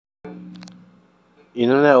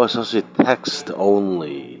Internet was also text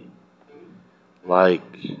only, like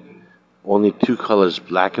only two colors,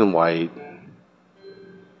 black and white,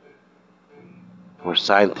 for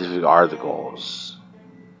scientific articles.